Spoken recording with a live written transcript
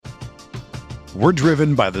We're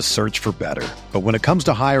driven by the search for better. But when it comes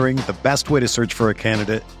to hiring, the best way to search for a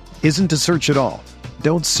candidate isn't to search at all.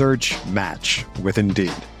 Don't search, match with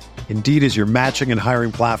Indeed. Indeed is your matching and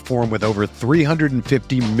hiring platform with over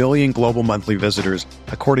 350 million global monthly visitors,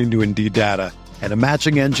 according to Indeed data, and a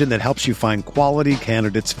matching engine that helps you find quality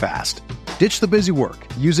candidates fast. Ditch the busy work.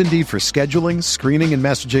 Use Indeed for scheduling, screening, and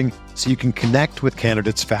messaging so you can connect with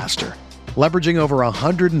candidates faster. Leveraging over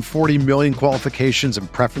 140 million qualifications and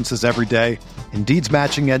preferences every day, Indeed's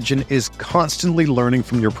matching engine is constantly learning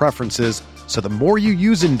from your preferences, so the more you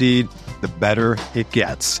use Indeed, the better it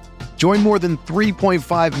gets. Join more than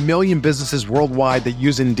 3.5 million businesses worldwide that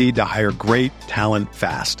use Indeed to hire great talent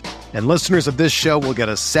fast. And listeners of this show will get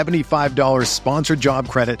a $75 sponsored job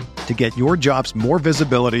credit to get your jobs more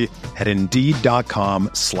visibility at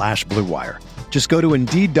Indeed.com/Blue Wire. Just go to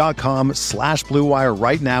Indeed.com/Blue Wire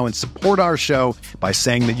right now and support our show by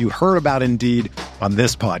saying that you heard about Indeed on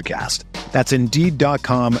this podcast. That's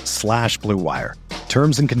Indeed.com/Blue Wire.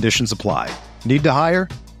 Terms and conditions apply. Need to hire?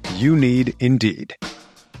 You need Indeed. Do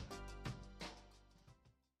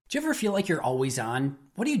you ever feel like you're always on?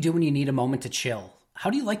 What do you do when you need a moment to chill? How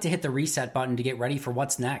do you like to hit the reset button to get ready for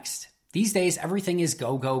what's next? These days, everything is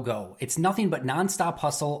go, go, go. It's nothing but nonstop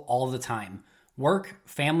hustle all the time. Work,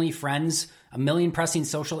 family, friends, a million pressing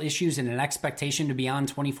social issues, and an expectation to be on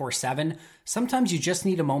 24/7. Sometimes you just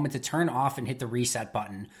need a moment to turn off and hit the reset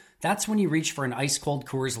button. That's when you reach for an ice-cold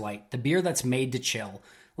Coors Light, the beer that's made to chill.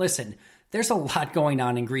 Listen, there's a lot going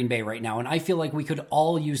on in Green Bay right now, and I feel like we could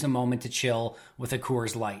all use a moment to chill with a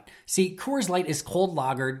Coors Light. See, Coors Light is cold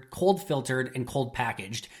lagered, cold filtered, and cold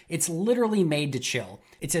packaged. It's literally made to chill.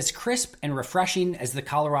 It's as crisp and refreshing as the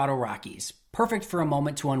Colorado Rockies. Perfect for a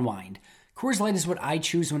moment to unwind. Coors Light is what I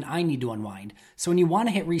choose when I need to unwind. So when you want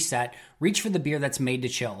to hit reset, reach for the beer that's made to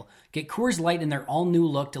chill. Get Coors Light in their all-new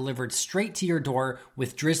look delivered straight to your door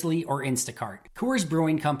with Drizzly or Instacart. Coors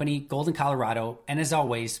Brewing Company, Golden, Colorado, and as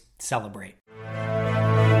always, celebrate.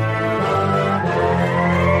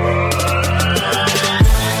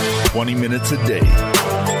 "20 minutes a day,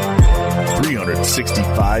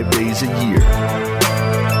 365 days a year.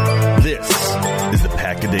 This is the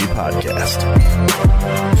Pack a Day Podcast.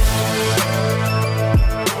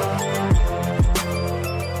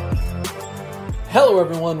 Hello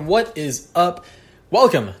everyone, what is up?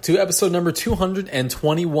 Welcome to episode number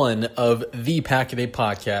 221 of the Pack a Day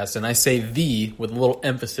Podcast. And I say "the" with a little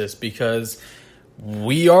emphasis because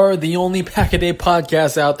we are the only Pack a Day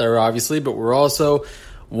podcast out there, obviously, but we're also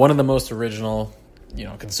one of the most original,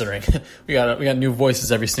 considering we got new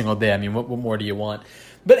voices every single day. I mean, what more do you want?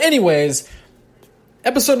 But anyways,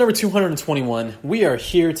 episode number 221, we are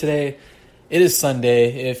here today. It is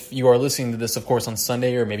Sunday. If you are listening to this, of course, on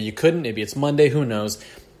Sunday, or maybe you couldn't, maybe it's Monday, who knows.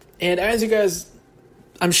 And as you guys,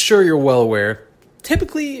 I'm sure you're well aware,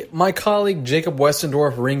 typically my colleague Jacob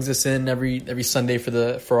Westendorf rings us in every Sunday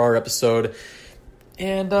for our episode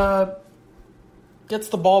and gets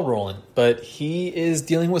the ball rolling. But he is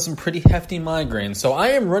dealing with some pretty hefty migraines. So I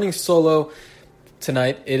am running solo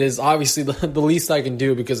tonight. It is obviously the least I can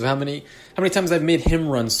do because of how many times I've made him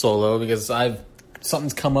run solo because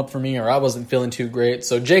something's come up for me or I wasn't feeling too great.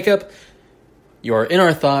 So Jacob, you are in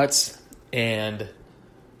our thoughts, and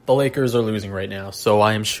the Lakers are losing right now. So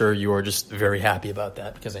I am sure you are just very happy about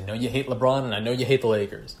that because I know you hate LeBron and I know you hate the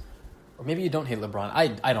Lakers. Or maybe you don't hate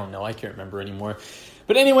LeBron. I don't know. I can't remember anymore.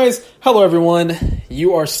 But anyways, hello everyone.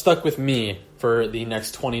 You are stuck with me for the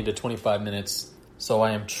next 20 to 25 minutes. So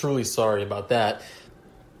I am truly sorry about that.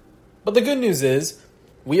 But the good news is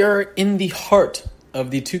we are in the heart of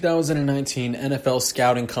the 2019 NFL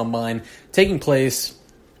Scouting Combine taking place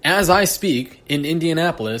as I speak in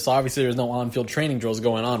Indianapolis. Obviously, there's no on-field training drills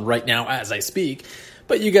going on right now as I speak,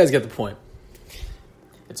 but you guys get the point.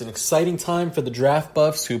 It's an exciting time for the draft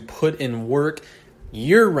buffs who put in work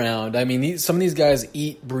year-round. I mean, some of these guys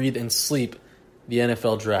eat, breathe, and sleep the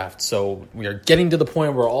NFL draft. So we are getting to the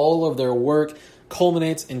point where all of their work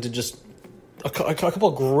culminates into just a couple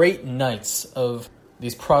of great nights of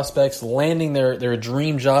these prospects landing their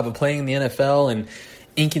dream job of playing in the NFL and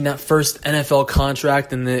inking that first NFL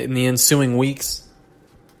contract in the ensuing weeks.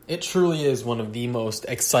 It truly is one of the most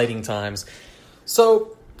exciting times.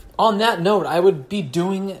 So, on that note, I would be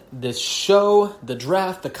doing this show, the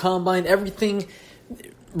draft, the combine, everything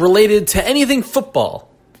related to anything football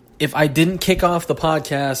if I didn't kick off the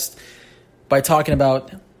podcast by talking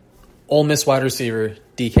about Ole Miss wide receiver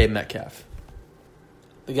DK Metcalf.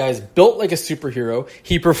 The guy's built like a superhero.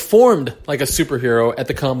 He performed like a superhero at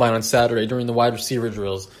the combine on Saturday during the wide receiver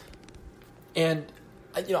drills. And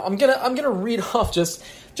I'm gonna read off just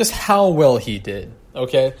how well he did.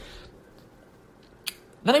 Okay,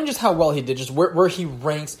 not even just how well he did, just where he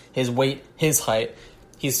ranks, his weight, his height.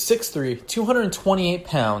 He's 6'3", 228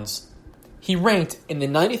 pounds. He ranked in the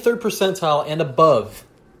 93rd percentile and above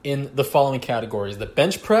in the following categories. The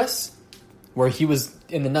bench press, where he was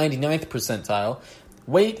in the 99th percentile.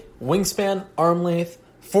 Weight, wingspan, arm length,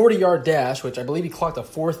 40-yard dash, which I believe he clocked a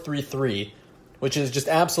 4.33, which is just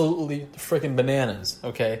absolutely freaking bananas,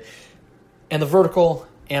 okay? And the vertical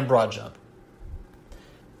and broad jump.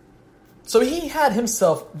 So he had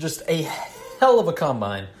himself just a hell of a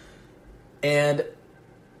combine. And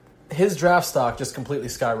his draft stock just completely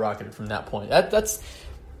skyrocketed from that point. That's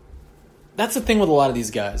the thing with a lot of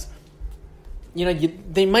these guys. You know,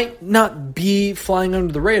 they might not be flying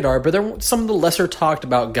under the radar, but they're some of the lesser talked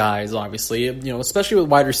about guys, obviously, you know, especially with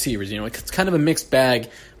wide receivers. You know, it's kind of a mixed bag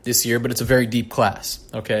this year, but it's a very deep class,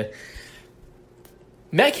 okay?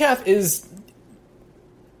 Metcalf is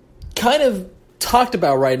kind of talked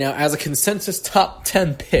about right now as a consensus top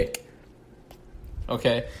 10 pick,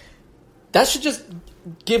 okay? That should just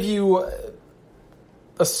give you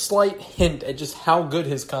a slight hint at just how good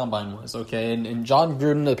his combine was, okay? And John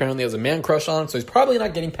Gruden apparently has a man crush on him, so he's probably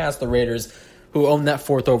not getting past the Raiders, who own that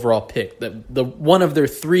 4th overall pick, the one of their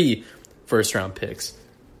 3 first-round picks.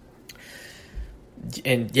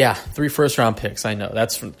 And yeah, 3 first-round picks, I know.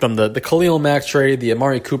 That's from the Khalil Mack trade, the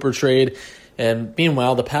Amari Cooper trade, and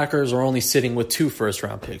meanwhile, the Packers are only sitting with 2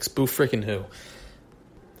 first-round picks. Boo freaking who.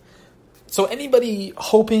 So anybody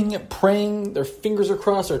hoping, praying, their fingers are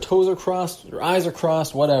crossed, their toes are crossed, their eyes are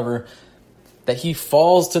crossed, whatever, that he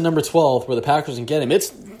falls to number 12 where the Packers can get him,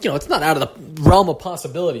 it's not out of the realm of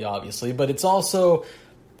possibility, obviously, but it's also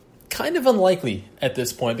kind of unlikely at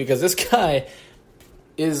this point because this guy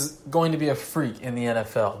is going to be a freak in the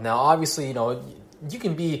NFL. Now, obviously, you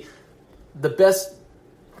can be the best,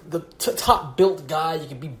 the top built guy, you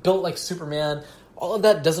can be built like Superman. All of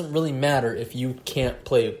that doesn't really matter if you can't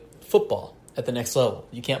play football at the next level.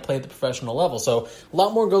 You can't play at the professional level. So a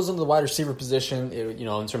lot more goes into the wide receiver position,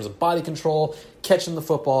 in terms of body control, catching the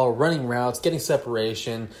football, running routes, getting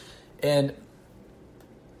separation. And,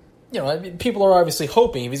 people are obviously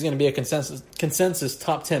hoping if he's going to be a consensus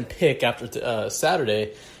top 10 pick after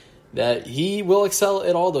Saturday, that he will excel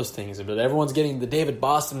at all those things. But everyone's getting the David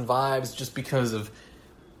Boston vibes just because of,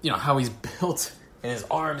 how he's built and his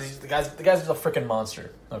arms. The guy's just a freaking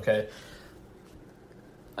monster, okay?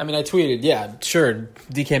 I mean, I tweeted, yeah, sure,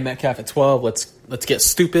 DK Metcalf at 12, let's get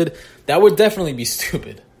stupid. That would definitely be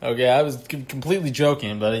stupid, okay? I was completely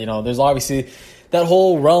joking, but, there's obviously that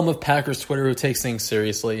whole realm of Packers Twitter who takes things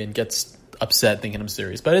seriously and gets upset thinking I'm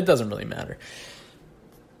serious, but it doesn't really matter.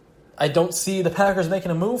 I don't see the Packers making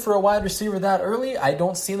a move for a wide receiver that early. I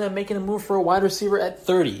don't see them making a move for a wide receiver at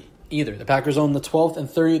 30 either. The Packers own the 12th and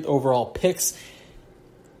 30th overall picks.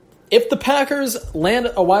 If the Packers land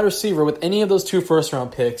a wide receiver with any of those 2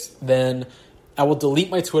 first-round picks, then I will delete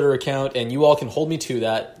my Twitter account, and you all can hold me to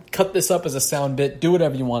that. Cut this up as a sound bit. Do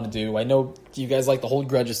whatever you want to do. I know you guys like to hold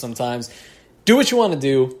grudges sometimes. Do what you want to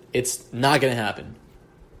do. It's not going to happen.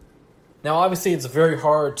 Now, obviously, it's very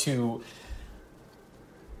hard to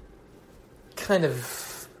kind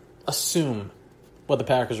of assume what the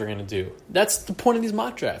Packers are going to do. That's the point of these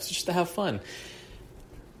mock drafts, just to have fun.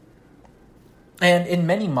 And in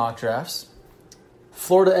many mock drafts,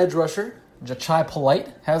 Florida edge rusher Jachai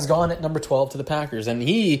Polite has gone at number 12 to the Packers. And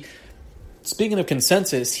he, speaking of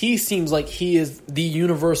consensus, he seems like he is the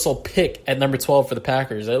universal pick at number 12 for the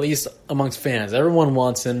Packers, at least amongst fans. Everyone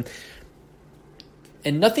wants him.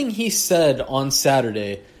 And nothing he said on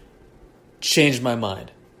Saturday changed my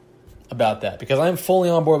mind about that, because I'm fully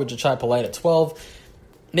on board with Jachai Polite at 12.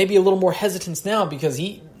 Maybe a little more hesitance now because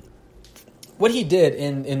what he did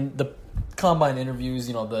in the combine interviews,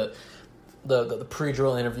 the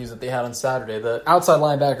pre-drill interviews that they had on Saturday, the outside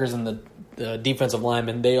linebackers and the defensive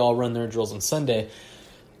linemen, they all run their drills on Sunday.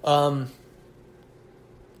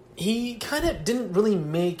 He kind of didn't really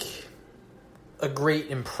make a great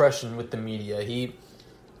impression with the media.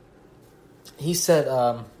 He said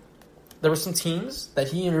there were some teams that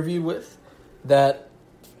he interviewed with that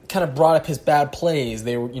kind of brought up his bad plays.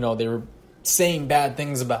 They were saying bad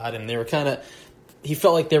things about him. He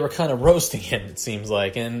felt like they were kind of roasting him, it seems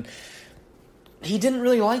like, and he didn't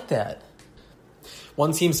really like that.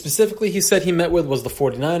 One team specifically he said he met with was the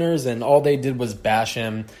 49ers, and all they did was bash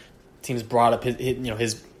him. Teams brought up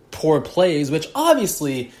his poor plays, which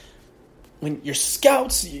obviously, when your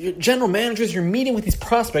scouts, your general managers, you're meeting with these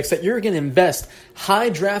prospects that you're going to invest high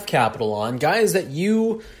draft capital on, guys that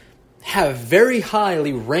you have very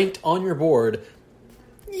highly ranked on your board,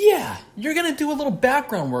 yeah, you're going to do a little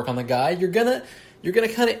background work on the guy. You're going to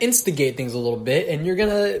kind of instigate things a little bit, and you're going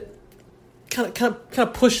to kind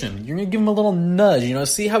of push him. You're going to give him a little nudge,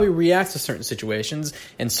 see how he reacts to certain situations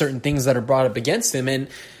and certain things that are brought up against him. And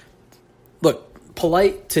look,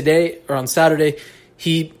 Polite today or on Saturday,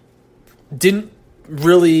 he didn't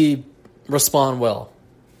really respond well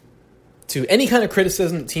to any kind of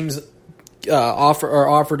criticism that teams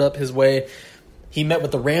offered up his way. He met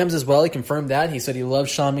with the Rams as well. He confirmed that. He said he loved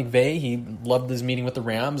Sean McVay. He loved his meeting with the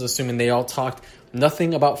Rams, assuming they all talked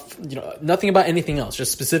nothing about anything else,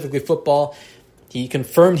 just specifically football. He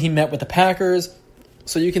confirmed he met with the Packers.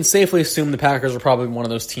 So you can safely assume the Packers are probably one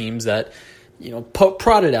of those teams that,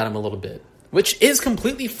 prodded at him a little bit, which is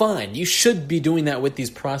completely fine. You should be doing that with these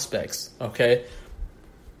prospects, okay?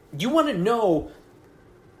 You want to know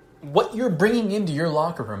what you're bringing into your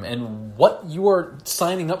locker room and what you are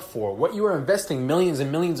signing up for, what you are investing millions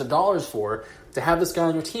and millions of dollars for to have this guy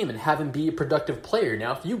on your team and have him be a productive player.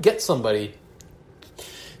 Now, if you get somebody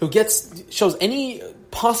who shows any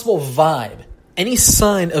possible vibe, any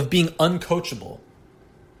sign of being uncoachable,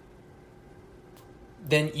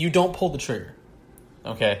 then you don't pull the trigger,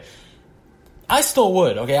 okay? I still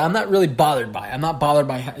would, okay? I'm not really bothered by it. I'm not bothered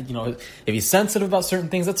by, if he's sensitive about certain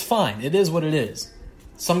things, that's fine. It is what it is.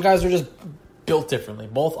 Some guys are just built differently,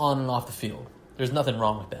 both on and off the field. There's nothing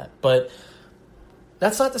wrong with that. But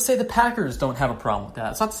that's not to say the Packers don't have a problem with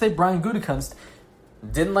that. It's not to say Brian Gutekunst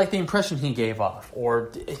didn't like the impression he gave off,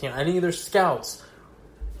 or any of their scouts.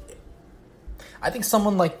 I think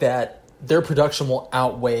someone like that, their production will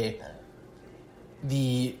outweigh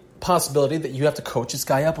the possibility that you have to coach this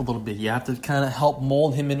guy up a little bit. You have to kind of help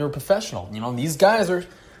mold him into a professional. These guys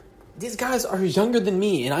are younger than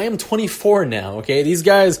me, and I am 24 now, okay? These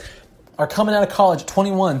guys are coming out of college at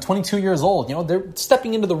 21, 22 years old. They're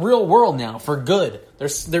stepping into the real world now for good.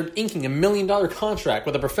 They're inking $1 million contract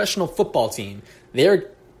with a professional football team.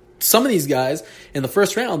 Some of these guys in the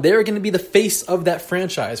first round, they're going to be the face of that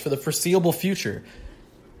franchise for the foreseeable future.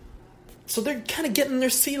 So they're kind of getting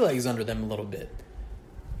their sea legs under them a little bit.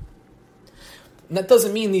 And that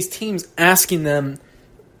doesn't mean these teams asking them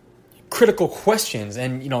critical questions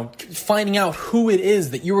and, finding out who it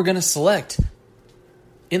is that you were going to select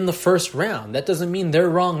in the first round. That doesn't mean they're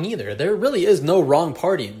wrong either. There really is no wrong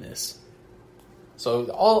party in this. So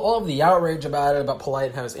all of the outrage about it, about Polite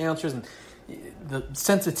and how his answers and the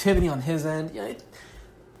sensitivity on his end,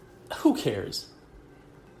 who cares?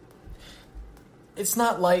 It's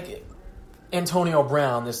not like Antonio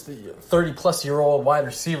Brown, this 30-plus-year-old wide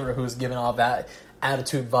receiver who's giving off that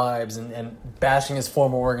attitude vibes and bashing his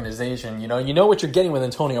former organization. You know what you're getting with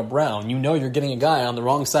Antonio Brown. You're getting a guy on the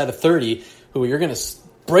wrong side of 30 who you're going to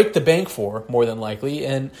break the bank for, more than likely,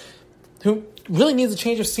 and who really needs a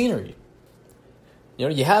change of scenery.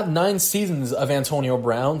 You have 9 seasons of Antonio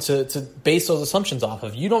Brown to base those assumptions off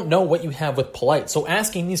of. You don't know what you have with Polite. So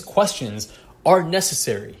asking these questions are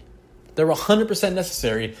necessary. They're 100%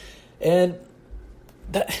 necessary. And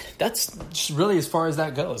that's just really as far as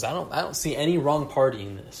that goes. I don't see any wrong party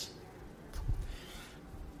in this.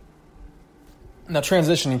 Now,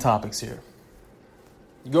 transitioning topics here.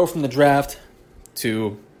 You go from the draft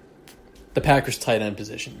to the Packers tight end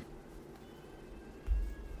position.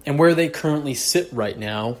 And where they currently sit right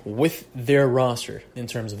now with their roster in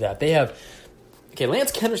terms of that. They have,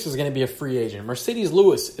 Lance Kendricks is going to be a free agent. Mercedes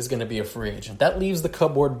Lewis is going to be a free agent. That leaves the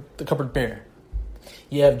cupboard bare.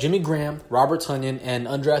 You have Jimmy Graham, Robert Tonyan, and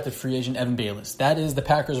undrafted free agent Evan Baylis. That is the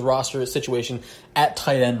Packers roster situation at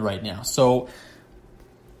tight end right now. So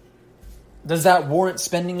does that warrant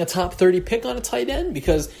spending a top 30 pick on a tight end?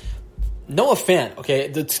 Because Noah Fant,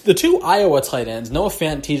 the 2 Iowa tight ends, Noah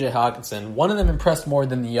Fant, TJ Hawkinson, one of them impressed more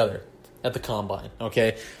than the other at the combine,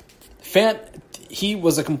 okay? Fant, he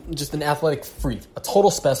was just an athletic freak, a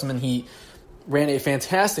total specimen. He ran a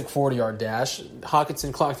fantastic 40-yard dash.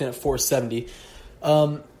 Hawkinson clocked in at 470.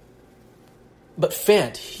 But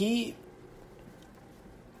Fant, he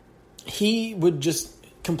would just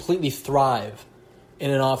completely thrive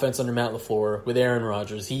in an offense under Matt LaFleur with Aaron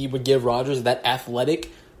Rodgers. He would give Rodgers that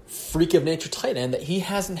athletic freak of nature tight end that he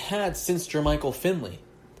hasn't had since Jermichael Finley.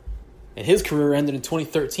 And his career ended in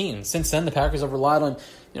 2013. Since then, the Packers have relied on,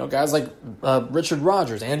 guys like Richard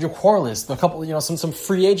Rodgers, Andrew Quarles, a couple, some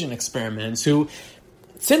free agent experiments who,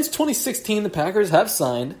 since 2016, the Packers have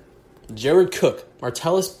signed Jared Cook,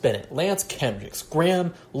 Martellus Bennett, Lance Kendricks,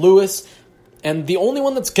 Graham Lewis, and the only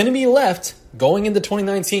one that's going to be left going into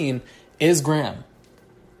 2019 is Graham.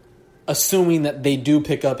 Assuming that they do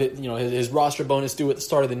pick up his roster bonus due at the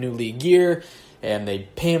start of the new league year, and they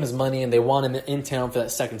pay him his money, and they want him in town for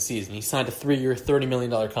that second season. He signed a 3-year, $30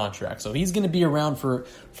 million contract, so he's going to be around for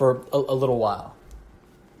a little while.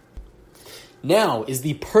 Now is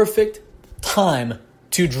the perfect time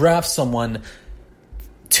to draft someone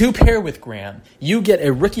to pair with Graham, you get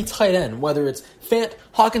a rookie tight end, whether it's Fant,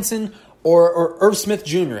 Hawkinson, or Irv Smith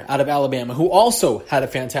Jr. out of Alabama, who also had a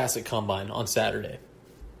fantastic combine on Saturday.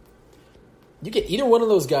 You get either one of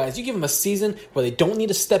those guys, you give them a season where they don't need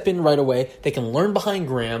to step in right away, they can learn behind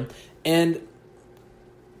Graham, and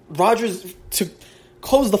Rodgers, to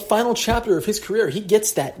close the final chapter of his career, he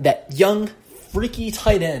gets that young, freaky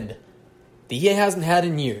tight end that he hasn't had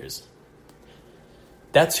in years.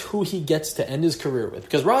 That's who he gets to end his career with.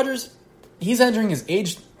 Because Rodgers, he's entering his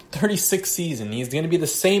age 36 season. He's going to be the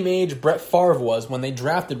same age Brett Favre was when they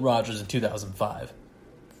drafted Rodgers in 2005.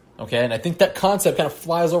 Okay, and I think that concept kind of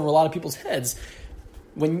flies over a lot of people's heads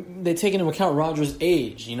when they take into account Rodgers'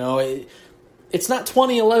 age. You know, it's not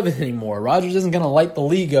 2011 anymore. Rodgers isn't going to light the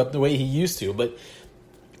league up the way he used to, but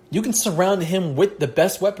you can surround him with the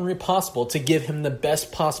best weaponry possible to give him the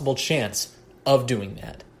best possible chance of doing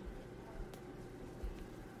that.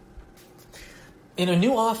 In a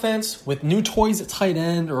new offense with new toys at tight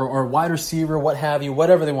end or wide receiver, what have you,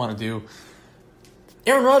 whatever they want to do,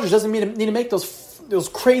 Aaron Rodgers doesn't need to make those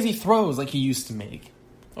crazy throws like he used to make.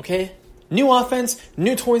 Okay? New offense,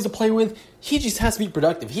 new toys to play with. He just has to be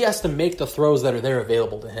productive. He has to make the throws that are there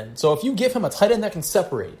available to him. So if you give him a tight end that can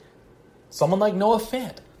separate, someone like Noah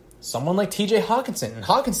Fant, someone like TJ Hawkinson, and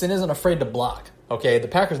Hawkinson isn't afraid to block. Okay? The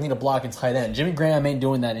Packers need a block in tight end. Jimmy Graham ain't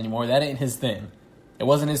doing that anymore. That ain't his thing. It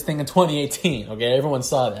wasn't his thing in 2018, okay? Everyone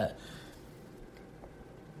saw that.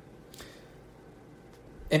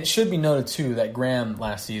 And it should be noted, too, that Graham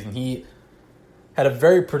last season, he had a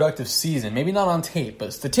very productive season. Maybe not on tape,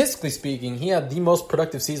 but statistically speaking, he had the most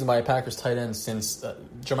productive season by a Packers tight end since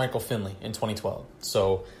Jermichael Finley in 2012.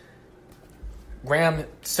 So, Graham,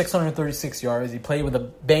 636 yards. He played with a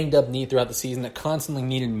banged-up knee throughout the season that constantly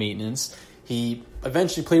needed maintenance. He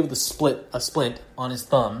eventually played with a splint on his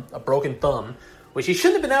thumb, a broken thumb, which he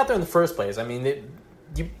shouldn't have been out there in the first place. I mean,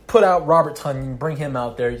 you put out Robert Tonyan, bring him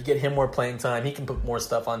out there, you get him more playing time, he can put more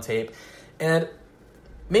stuff on tape. And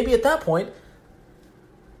maybe at that point,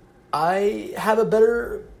 I have a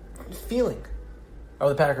better feeling of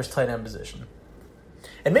the Packers' tight end position.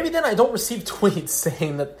 And maybe then I don't receive tweets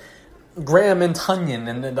saying that Graham and Tonyan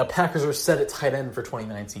and the Packers are set at tight end for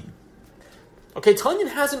 2019. Okay, Tonyan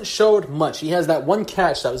hasn't showed much. He has that one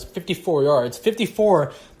catch that was 54 yards.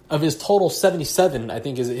 54 of his total 77, I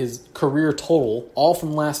think, is his career total, all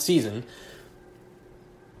from last season.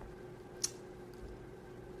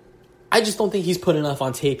 I just don't think he's put enough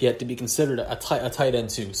on tape yet to be considered a tight end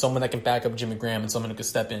too. Someone that can back up Jimmy Graham and someone who can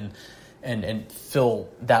step in and fill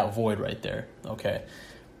that void right there. Okay.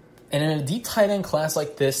 And in a deep tight end class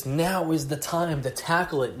like this, now is the time to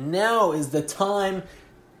tackle it. Now is the time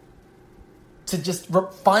to just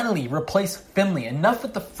finally replace Finley. Enough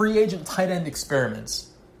with the free agent tight end experiments.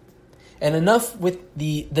 And enough with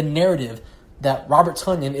the narrative that Robert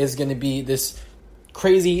Tonyan is going to be this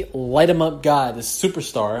crazy light-em-up guy, this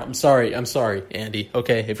superstar. I'm sorry, Andy.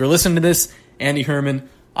 Okay, if you're listening to this, Andy Herman,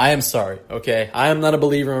 I am sorry, okay? I am not a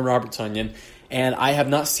believer in Robert Tonyan, and I have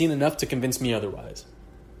not seen enough to convince me otherwise.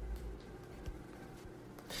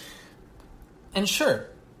 And sure,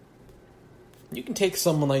 you can take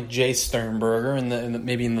someone like Jay Sternberger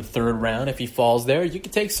maybe in the third round if he falls there. You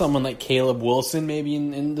could take someone like Caleb Wilson maybe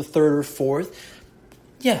in the third or fourth.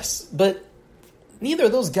 Yes, but neither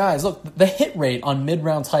of those guys. Look, the hit rate on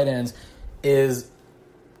mid-round tight ends is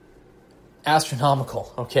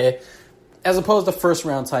astronomical, okay? As opposed to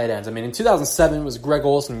first-round tight ends. I mean, in 2007, it was Greg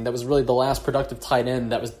Olsen. That was really the last productive tight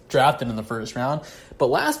end that was drafted in the first round. But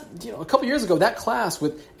a couple years ago, that class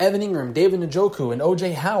with Evan Ingram, David Njoku, and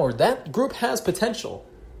O.J. Howard, that group has potential.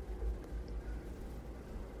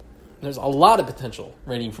 There's a lot of potential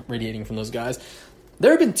radiating from those guys. There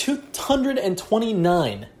have been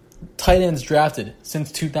 229 tight ends drafted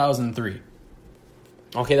since 2003.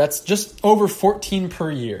 Okay, that's just over 14 per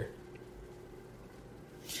year.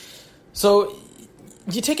 So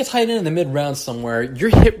you take a tight end in the mid-round somewhere, your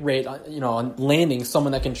hit rate, on landing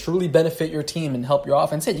someone that can truly benefit your team and help your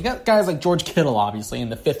offense. Hey, you got guys like George Kittle, obviously, in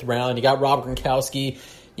the fifth round. You got Rob Gronkowski,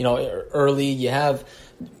 early. You have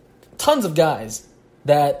tons of guys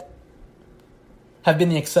that have been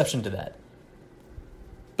the exception to that.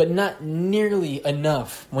 But not nearly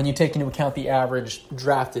enough when you take into account the average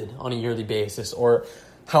drafted on a yearly basis or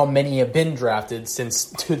how many have been drafted since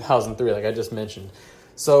 2003, like I just mentioned.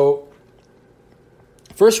 So,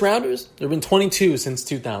 first rounders, there have been 22 since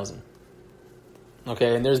 2000.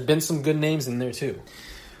 Okay, and there's been some good names in there too.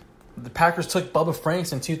 The Packers took Bubba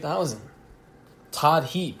Franks in 2000. Todd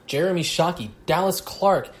Heap, Jeremy Shockey, Dallas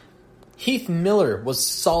Clark. Heath Miller was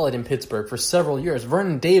solid in Pittsburgh for several years.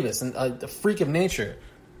 Vernon Davis, a freak of nature.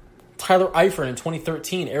 Tyler Eifert in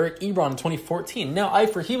 2013, Eric Ebron in 2014. Now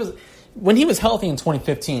Eifert, when he was healthy in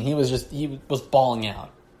 2015, he was balling out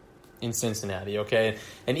in Cincinnati, okay?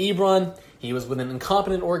 And Ebron, he was with an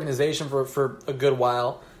incompetent organization for a good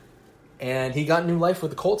while, and he got new life with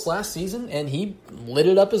the Colts last season, and he lit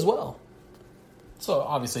it up as well. So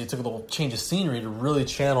obviously it took a little change of scenery to really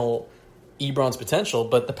channel Ebron's potential,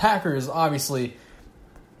 but the Packers obviously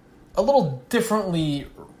a little differently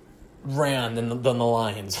ran than the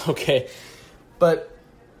Lions, okay? But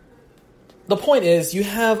the point is, you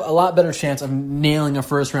have a lot better chance of nailing a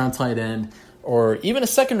first-round tight end or even a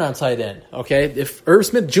second-round tight end, okay? If Irv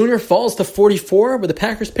Smith Jr. falls to 44 with the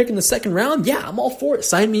Packers pick in the second round, yeah, I'm all for it.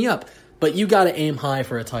 Sign me up. But you got to aim high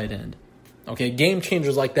for a tight end, okay? Game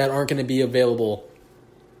changers like that aren't going to be available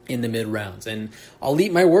in the mid-rounds. And I'll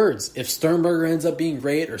eat my words. If Sternberger ends up being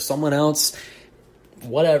great or someone else,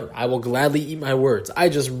 whatever, I will gladly eat my words. I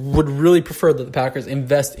just would really prefer that the Packers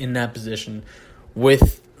invest in that position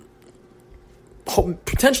with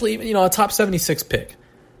potentially even, a top 76 pick.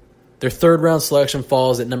 Their third-round selection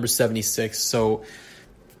falls at number 76, so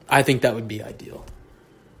I think that would be ideal.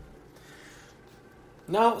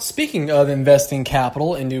 Now, speaking of investing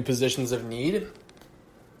capital in new positions of need,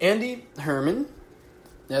 Andy Herman,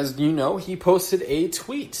 as you know, he posted a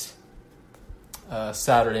tweet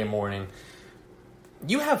Saturday morning.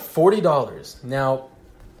 You have $40. Now,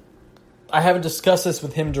 I haven't discussed this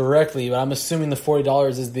with him directly, but I'm assuming the $40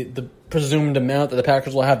 is the presumed amount that the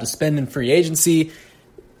Packers will have to spend in free agency,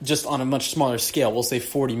 just on a much smaller scale. We'll say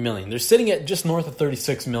 $40 million. They're sitting at just north of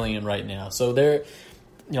 $36 million right now. So they're,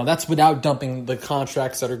 that's without dumping the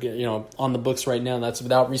contracts that are, on the books right now. That's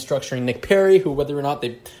without restructuring Nick Perry, who, whether or not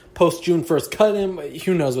they post June 1st cut him,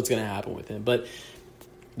 who knows what's going to happen with him. But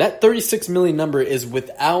that $36 million number is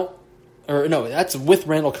that's with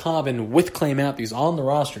Randall Cobb and with Clay Matthews on the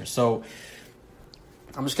roster. So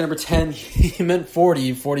I'm just going to pretend he meant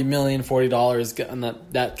 $40 million, $40 on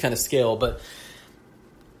that kind of scale. But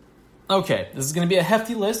okay, this is going to be a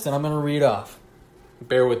hefty list, and I'm going to read off.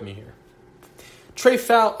 Bear with me here. Trey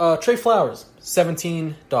Flowers,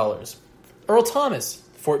 $17. Earl Thomas,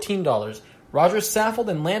 $14. Roger Saffold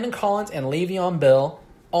and Landon Collins and Le'Veon Bell,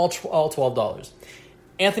 all $12.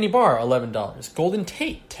 Anthony Barr, $11. Golden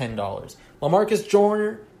Tate, $10. LaMarcus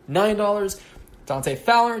Joyner, $9. Dante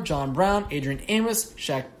Fowler, John Brown, Adrian Amos,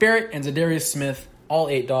 Shaq Barrett, and Zadarius Smith, all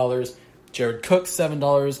 $8. Jared Cook,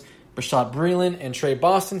 $7. Rashad Breeland and Trey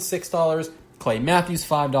Boston, $6. Clay Matthews,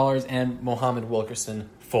 $5. And Mohammed Wilkerson,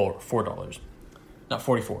 $4. Not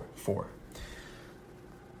 44, $4.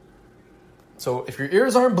 So if your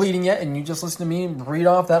ears aren't bleeding yet and you just listen to me read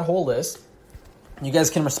off that whole list, you guys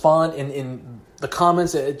can respond in the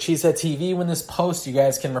comments at Cheesehead TV when this posts. You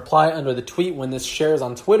guys can reply under the tweet when this shares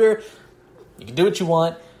on Twitter. You can do what you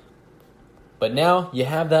want. But now you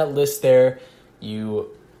have that list there.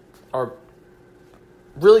 You are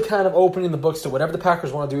really kind of opening the books to whatever the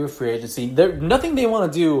Packers want to do with free agency. Nothing they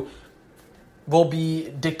want to do will be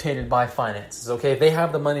dictated by finances, okay? They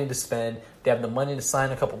have the money to spend. They have the money to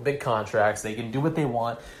sign a couple big contracts. They can do what they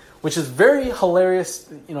want, which is very hilarious,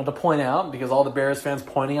 to point out, because all the Bears fans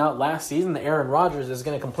pointing out last season that Aaron Rodgers is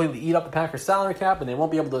going to completely eat up the Packers salary cap and they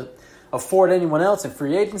won't be able to afford anyone else in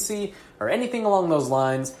free agency or anything along those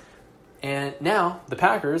lines. And now the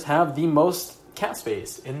Packers have the most cap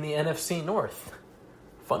space in the NFC North.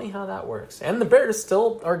 Funny how that works. And the Bears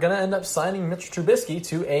still are going to end up signing Mitch Trubisky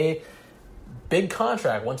to a big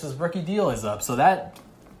contract once his rookie deal is up. So that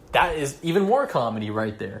is even more comedy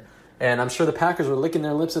right there. And I'm sure the Packers were licking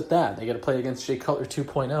their lips at that. They got to play against Jay Cutler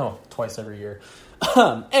 2.0 twice every year.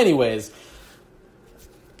 Anyways,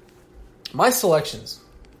 my selections,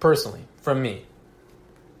 personally, from me,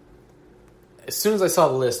 as soon as I saw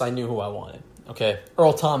the list, I knew who I wanted. Okay,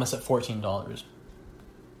 Earl Thomas at $14.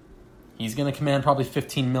 He's going to command probably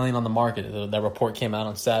 $15 million on the market. That report came out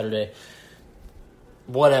on Saturday.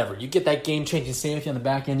 Whatever. You get that game-changing safety on the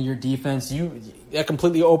back end of your defense. That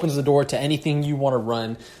completely opens the door to anything you want to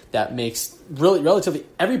run that makes really relatively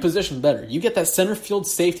every position better. You get that center field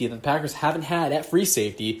safety that the Packers haven't had at free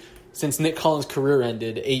safety since Nick Collins' career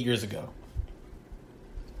ended 8 years ago.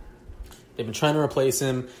 They've been trying to replace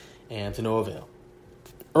him, and to no avail.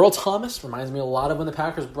 Earl Thomas reminds me a lot of when the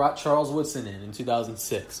Packers brought Charles Woodson in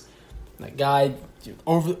 2006. That guy,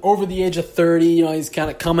 over the age of 30, he's kind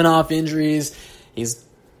of coming off injuries. He's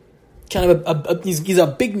kind of he's a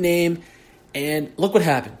big name, and look what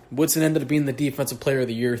happened. Woodson ended up being the Defensive Player of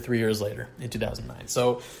the Year 3 years later in 2009.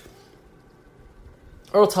 So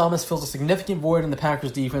Earl Thomas fills a significant void in the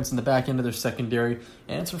Packers' defense in the back end of their secondary,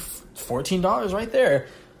 and it's for $14 right there.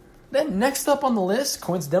 Then next up on the list,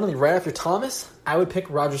 coincidentally right after Thomas, I would pick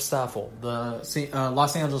Roger Staffel, the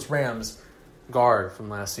Los Angeles Rams guard from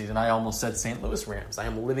last season. I almost said St. Louis Rams. I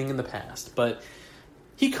am living in the past. But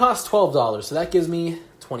he costs $12, so that gives me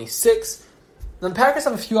 $26. Now the Packers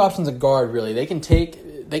have a few options at guard, really. They can take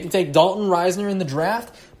Dalton Reisner in the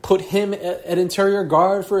draft, put him at interior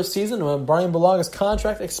guard for a season. When Brian Bulaga's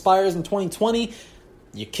contract expires in 2020,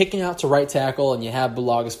 you kick him out to right tackle, and you have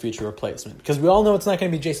Bulaga's future replacement. Because we all know it's not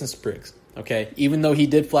going to be Jason Spriggs, okay? Even though he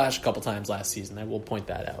did flash a couple times last season. I will point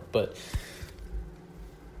that out. But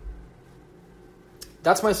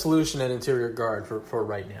that's my solution at interior guard for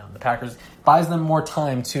right now. The Packers buys them more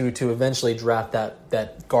time, to eventually draft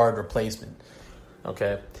that guard replacement,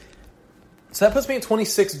 okay? So that puts me at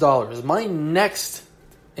 $26. My next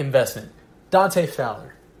investment, Dante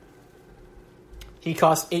Fowler. He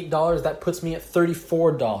costs $8. That puts me at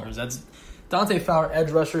 $34. That's Dante Fowler,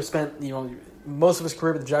 edge rusher, spent most of his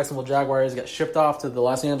career with the Jacksonville Jaguars. Got shipped off to the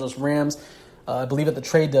Los Angeles Rams, I believe at the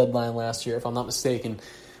trade deadline last year, if I'm not mistaken.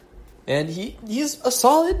 And he's a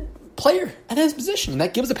solid player at his position. And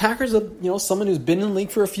that gives the Packers someone who's been in the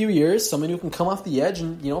league for a few years, someone who can come off the edge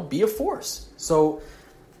and be a force. So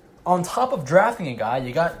on top of drafting a guy,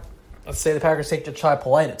 you got, let's say the Packers take Jachai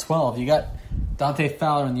Polite at 12. You got Dante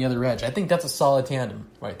Fowler on the other edge. I think that's a solid tandem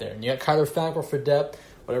right there. And you got Kyler Fackrell for depth.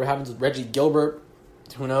 Whatever happens with Reggie Gilbert,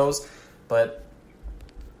 who knows? But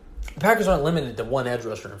the Packers aren't limited to one edge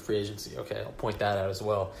rusher in free agency. Okay, I'll point that out as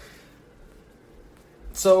well.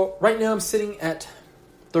 So right now I'm sitting at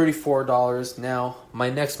 $34. Now, my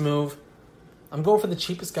next move, I'm going for the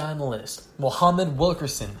cheapest guy on the list. Muhammad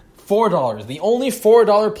Wilkerson, $4. The only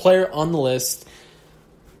 $4 player on the list.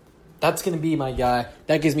 That's going to be my guy.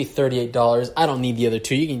 That gives me $38. I don't need the other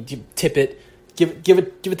two. You can tip it, give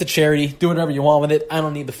it to charity, do whatever you want with it. I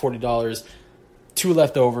don't need the $40. Two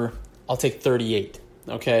left over. I'll take $38.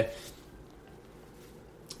 Okay.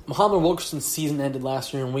 Muhammad Wilkerson's season ended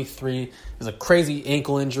last year in Week 3. It was a crazy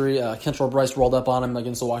ankle injury. Kentrell Bryce rolled up on him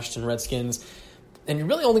against the Washington Redskins. And you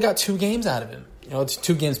really only got 2 games out of him. It's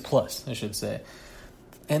 2 games plus, I should say.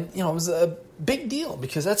 And, it was a big deal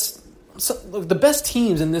because look, the best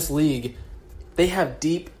teams in this league, they have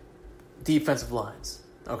deep defensive lines,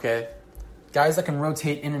 okay? Guys that can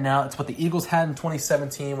rotate in and out. It's what the Eagles had in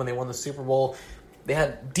 2017 when they won the Super Bowl. They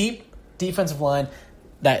had deep defensive line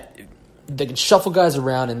that they can shuffle guys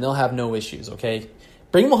around and they'll have no issues, okay?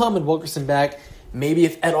 Bring Muhammad Wilkerson back. Maybe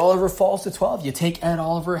if Ed Oliver falls to 12, you take Ed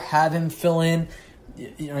Oliver, have him fill in.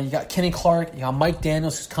 You got Kenny Clark, you got Mike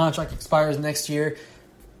Daniels, whose contract expires next year.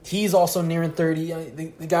 He's also nearing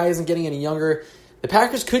 30. The guy isn't getting any younger. The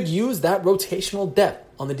Packers could use that rotational depth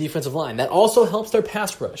on the defensive line. That also helps their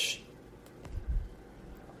pass rush.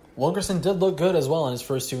 Wilkerson did look good as well in his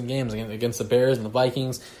first 2 games against the Bears and the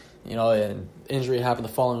Vikings. And injury happened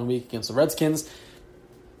the following week against the Redskins.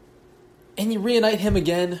 And you reunite him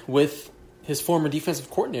again with his former defensive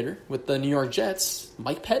coordinator with the New York Jets,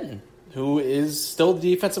 Mike Pettin, who is still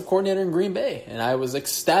the defensive coordinator in Green Bay. And I was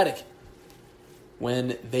ecstatic when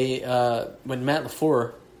Matt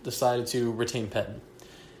LaFleur decided to retain Pettin.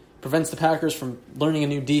 Prevents the Packers from learning a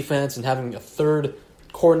new defense and having a third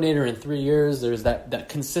coordinator in 3 years. There's that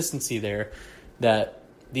consistency there that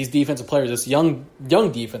these defensive players, this young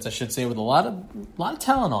defense, I should say, with a lot of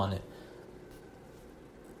talent on it,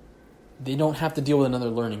 they don't have to deal with another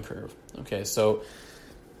learning curve. Okay, so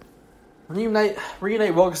reunite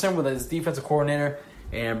Wilkerson with his defensive coordinator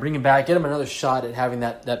and bring him back, get him another shot at having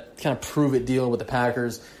that kind of prove-it deal with the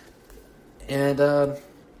Packers. And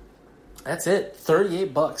that's it.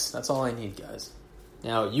 $38. That's all I need, guys.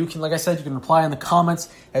 Now, you can, like I said, you can reply in the comments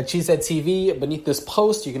at CheeseheadTV beneath this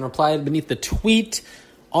post. You can reply beneath the tweet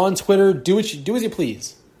on Twitter. Do as you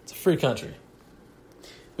please. It's a free country.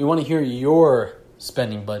 We want to hear your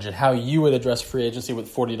spending budget, how you would address free agency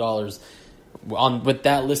with $40 with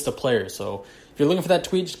that list of players. So if you're looking for that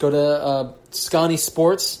tweet, just go to Scotty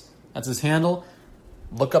Sports. That's his handle.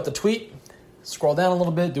 Look up the tweet. Scroll down a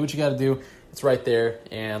little bit. Do what you got to do. It's right there.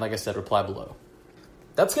 And like I said, reply below.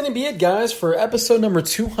 That's going to be it, guys, for episode number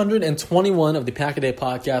 221 of the Pack a Day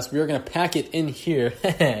podcast. We are going to pack it in here.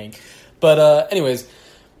 But anyways,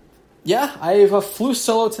 yeah, I flew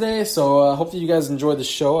solo today, so I hope that you guys enjoyed the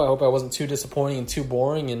show. I hope I wasn't too disappointing and too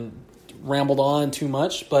boring and rambled on too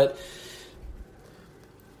much. But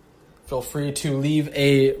feel free to leave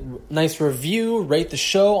a nice review, rate the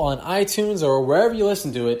show on iTunes or wherever you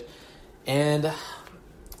listen to it. And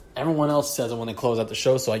everyone else says I want to close out the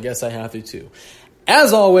show, so I guess I have to too.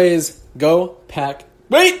 As always, go Pack.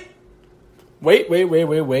 Wait.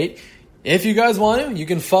 If you guys want to, you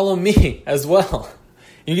can follow me as well.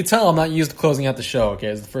 You can tell I'm not used to closing out the show, okay?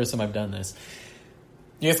 It's the first time I've done this.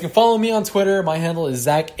 You guys can follow me on Twitter. My handle is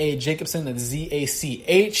Zach A. Jacobson. That's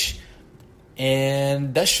Z-A-C-H.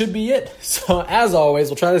 And that should be it. So as always,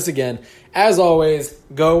 we'll try this again. As always,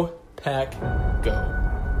 go Pack, go.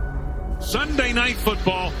 Sunday Night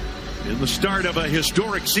Football in the start of a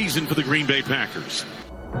historic season for the Green Bay Packers.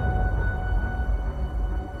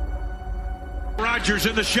 Rodgers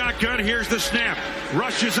in the shotgun. Here's the snap.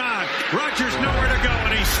 Rush is on. Rodgers nowhere to go,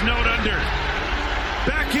 and he's snowed under.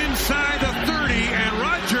 Back inside the 30, and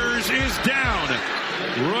Rodgers is down.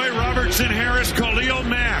 Roy Robertson, Harris, Khalil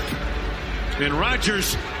Mack. And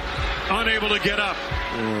Rodgers unable to get up.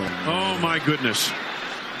 Oh, my goodness.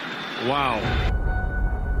 Wow.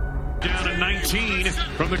 Down at 19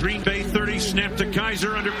 from the Green Bay 30. Snap to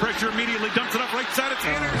Kaiser under pressure. Immediately dumps it up right side. It's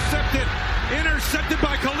intercepted. Intercepted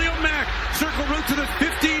by Khalil Mack. Circle route to the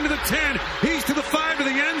 15 to the 10. He's to the 5 to the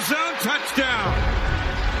end zone. Touchdown.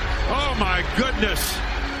 Oh, my goodness.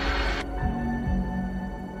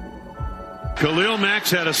 Khalil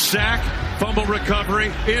Mack's had a sack, fumble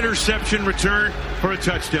recovery, interception return for a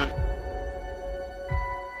touchdown.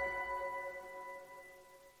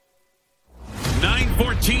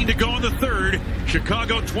 9:14 to go in the third.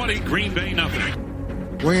 Chicago 20, Green Bay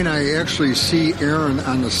nothing. Wayne, I actually see Aaron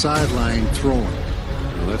on the sideline throwing.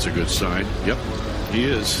 Well, that's a good sign. Yep, he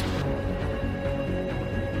is.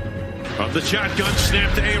 Of the shotgun,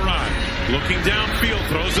 snap to A-Rod. Looking downfield,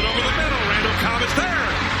 throws it over the middle. Randall Cobb is there.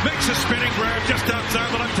 Makes a spinning grab just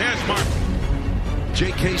outside the left hash mark.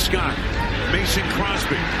 J.K. Scott, Mason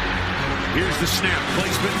Crosby. Here's the snap.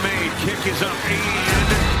 Placement made. Kick is up,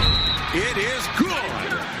 and it is good.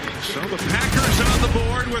 So the Packers on the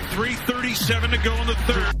board with 3:37 to go in the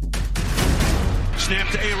third. Snap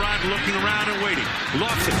to A-Rod, looking around and waiting.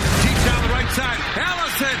 Lost it. Deep down the right side.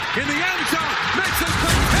 Allison in the end zone. Makes a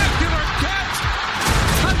spectacular catch.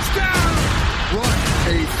 Touchdown. What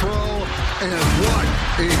a throw and what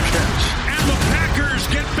a catch. And the Packers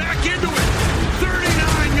get back into it.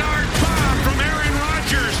 39-yard bomb from Aaron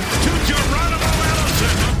Rodgers to Geronimo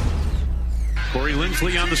Allison. Corey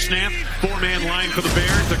Linsley on the snap. Four-man line for the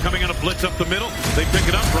Bears. They're coming on a blitz up the middle. They pick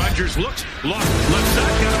it up. Rodgers looks. Lost. Left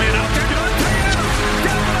side. Got a man out there. Devontae Adams.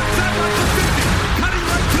 Got him left side like the 50. Cutting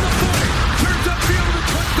right to the 40. Turns upfield to the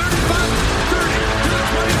 35. 30 to the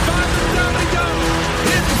 25. And down they go.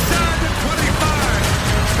 Inside the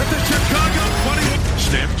 25. At the Chicago 20.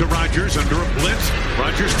 Snap to Rodgers under a blitz.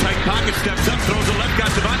 Rodgers tight pocket. Steps up. Throws a left.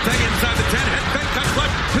 Got Devontae inside the 10. Head fake. Cut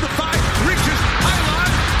left to the 5. Reaches. High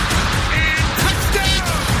line.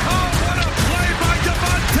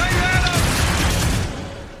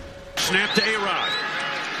 Snap to A-Rod.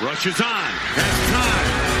 Rushes on. Has time.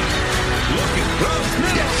 Looking. Throws.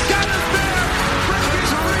 Middle. Got it there. Breaking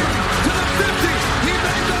free to the 50. He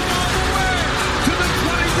made them all the way to the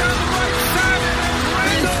 20 down the right side.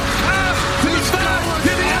 Randall Cobb to the 5.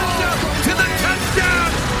 To the end zone. To the touchdown.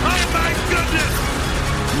 Oh, my goodness.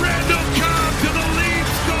 Randall Cobb to the lead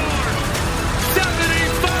score.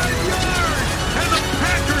 75 yards. And the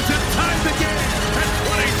Packers have tied the game at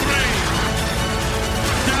 23.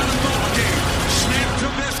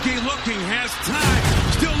 Trubisky looking, has time,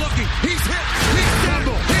 still looking, he's hit, he's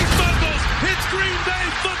fumbled, he fumbles, it's Green Bay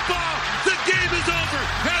football, the game is over,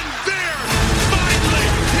 and there, finally,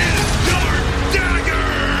 is your dagger!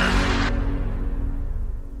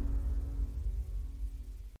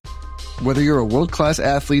 Whether you're a world-class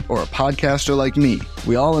athlete or a podcaster like me,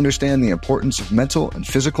 we all understand the importance of mental and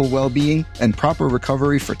physical well-being and proper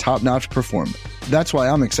recovery for top-notch performance. That's why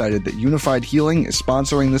I'm excited that Unified Healing is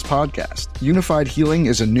sponsoring this podcast. Unified Healing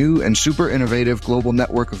is a new and super innovative global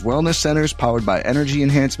network of wellness centers powered by Energy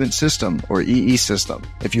Enhancement System, or EE System.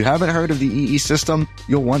 If you haven't heard of the EE System,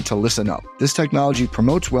 you'll want to listen up. This technology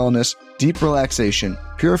promotes wellness, deep relaxation,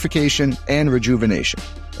 purification, and rejuvenation.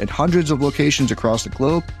 At hundreds of locations across the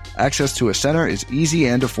globe, access to a center is easy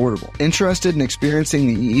and affordable. Interested in experiencing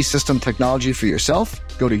the EE System technology for yourself?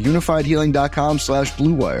 Go to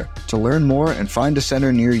unifiedhealing.com/bluewire to learn more and find a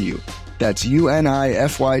center near you. That's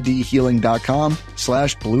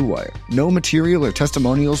unifydhealing.com/bluewire. No material or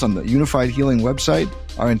testimonials on the Unified Healing website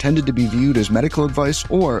are intended to be viewed as medical advice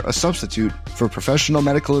or a substitute for professional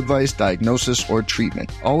medical advice, diagnosis, or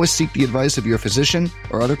treatment. Always seek the advice of your physician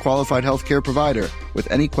or other qualified healthcare provider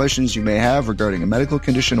with any questions you may have regarding a medical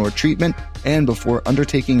condition or treatment and before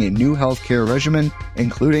undertaking a new healthcare regimen,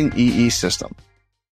 including EE System.